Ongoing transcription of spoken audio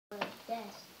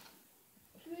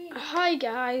Hi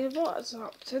guys, what's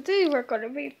up? Today we're going to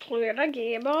be playing a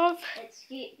game of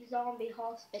Escape Zombie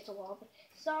Hospital.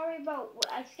 Sorry about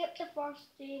I skipped the first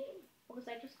day because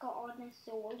I just got on this,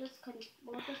 so we'll just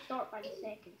start by the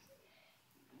seconds.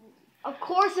 Of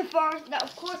course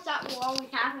that will always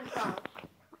happen first.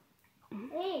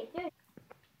 Hey, dude.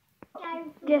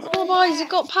 Guess what, boys? You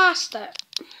got past it.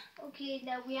 Okay,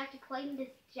 now we have to climb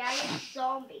this giant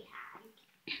zombie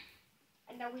hang,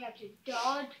 and now we have to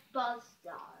dodge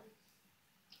buzzsaws.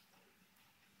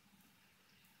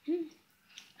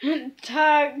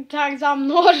 Tags, I'm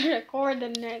not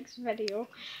recording next video.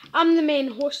 I'm the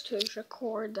main host who's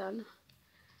recording.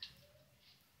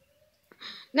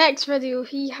 Next video,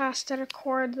 he has to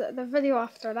record. The video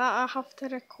after that, I have to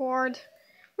record.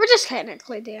 We're just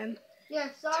technically doing.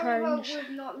 Yeah, sorry about we've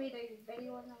not made a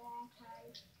video in a long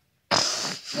time.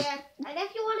 Yeah, and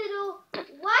if you want to know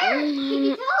can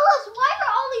you tell us why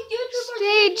are all these YouTubers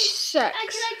Stage 6. And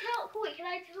can I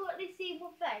tell what they say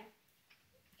one thing?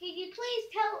 Can you please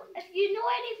tell if you know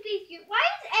any of these why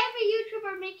is every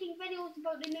YouTuber making videos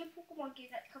about the new Pokemon game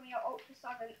that's coming out, Ultra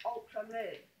Sun and Ultra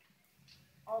Moon?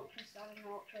 Ultra Sun and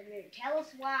Ultra Moon. Tell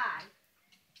us why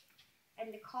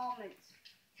in the comments.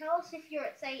 Tell us if you're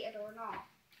excited or not.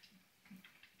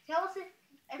 Tell us if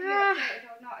you're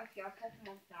excited or not if you're a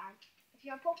Pokemon fan. If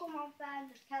you're a Pokemon fan,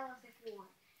 just tell us if you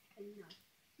want. And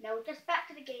no, just back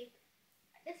to the game.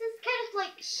 This is kind of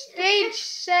like Stage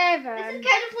 7. This is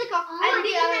kind of like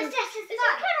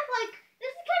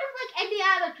this is kind of like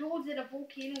Indiana Jones in a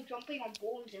volcano jumping on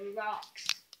bones and rocks.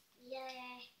 Yeah.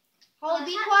 Holly,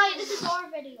 be quiet. This is our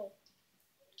video.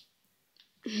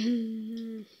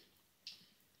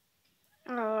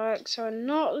 Alright, so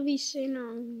not be seen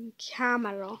on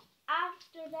camera.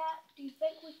 After that, do you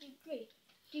think we should agree?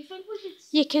 Do you think we should?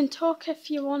 You can talk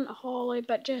if you want, Holly,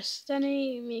 but just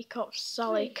don't make up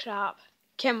silly crap.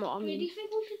 Kim, what I mean. Do you think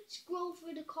we should scroll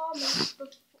through the comments?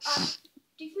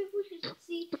 Do you think we should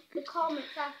see the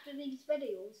comments after these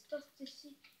videos just to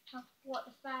see what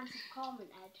the fans have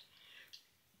commented?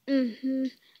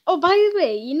 Oh, by the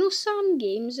way, you know Sam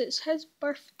Games? It's his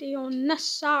birthday on this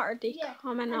Saturday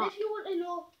coming up. And if you want to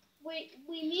know, we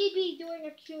may be doing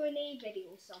a Q&A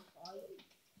video some point.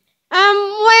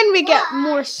 When we get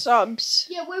more subs.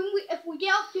 Yeah, if we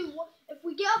get up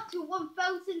to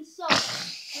 1,000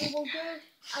 subs, we will do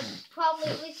probably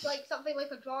at least like something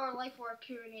like a draw our life or a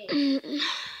Q&A.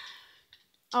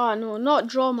 Oh no, not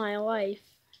draw my life.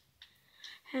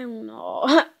 Hell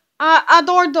no. I'd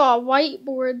order a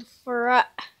whiteboard for it.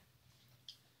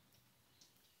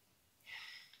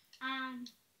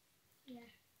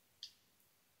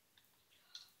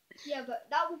 Yeah, but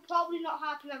that will probably not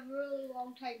happen a really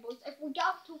long time, boys. If we get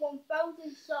up to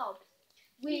 1,000 subs,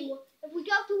 we will. If we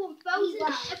get up to 1,000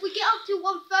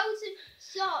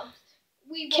 subs,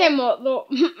 we will. Kim, what though?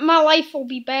 My life will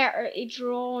be better to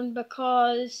draw on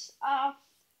because I've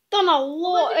done a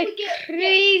lot of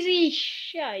crazy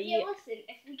shit. Yeah, listen.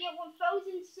 If we get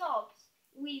 1,000 subs,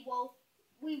 we will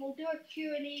do a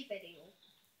Q&A video.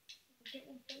 If we get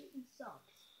 1,000 subs.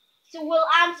 So we'll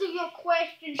answer your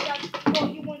questions as to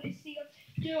what you want to see us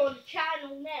do on the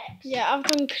channel next. Yeah, I've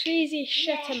done crazy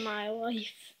shit in my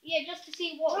life. Yeah, just to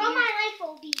see what. My life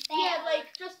will be better. Yeah,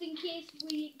 like just in case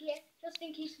we.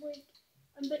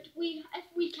 But if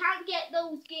we can't get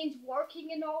those games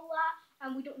working and all that,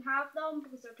 and we don't have them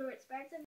because they're too expensive.